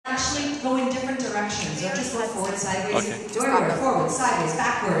Don't just go forward, sideways. Okay. Do everywhere. Forward, sideways,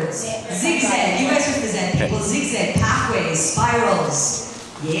 backwards. Zigzag. You guys represent people. Zigzag, pathways, spirals.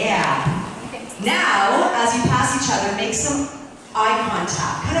 Yeah. Now, as you pass each other, make some eye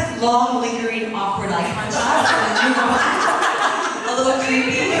contact. Kind of long, lingering, awkward eye contact. A little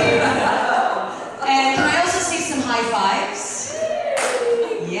creepy. And can I also see some high fives?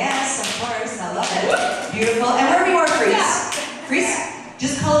 Yes, of course. I love it. Beautiful. And wherever you are, Freeze. Freeze,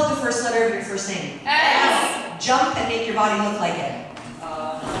 just call out the first letter of your first name. S. Jump and make your body look like it.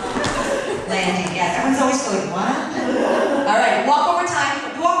 Landing, yes. Everyone's always going, what? All right, walk one more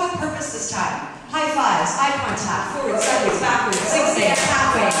time. Walk with purpose this time. High fives, eye contact, forward, sideways, backwards, zigzag,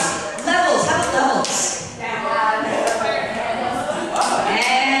 pathways, levels. How about levels?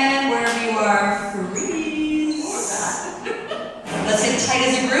 And wherever you are, freeze. Let's hit tight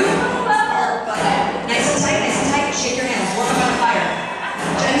as a group. Nice and tight, shake your hands, warm up on fire.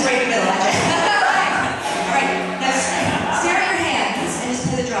 Jen's right in the middle, All right, now stare at your hands and just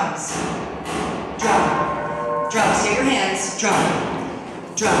play the drums. Drum, stare at your hands, drum.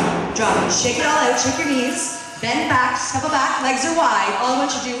 Shake it all out, shake your knees, bend back, scuffle back, legs are wide. All I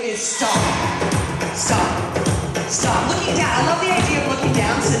want you to do is stop. Looking down, I love the idea of looking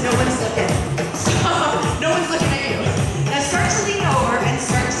down so no one's looking. No one's looking at you. Now start to lean over and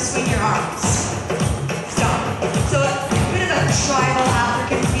start to swing your arms. So a bit of a tribal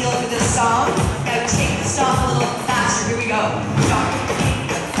African feel for this song. Now take the stomp a little faster. Here we go. Stomp.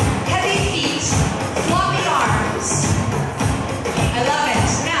 Heavy feet, floppy arms. I love it.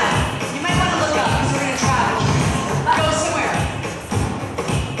 Now, you might want to look up because we're going to travel. Go somewhere.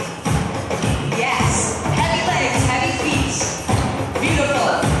 Yes. Heavy legs, heavy feet.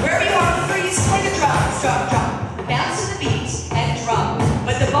 Beautiful. Wherever you are, freeze, play the drums. Drum. Bounce to the beat and drum.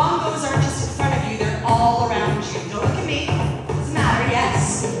 But the bongos aren't just in front of you, they're all around you. Don't look at me. Doesn't matter,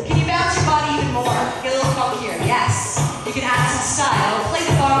 yes. Can you bounce your body even more? Get a little funkier, yes. You can add some style. Play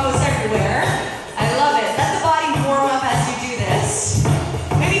the bongos everywhere. I love it. Let the body warm up as you do this.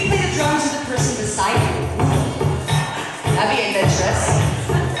 Maybe play the drums with the person beside you. That'd be adventurous.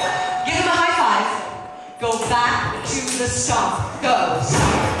 Give them a high five. Go back to the stomp. Go.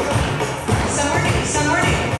 Stomp. Somewhere new.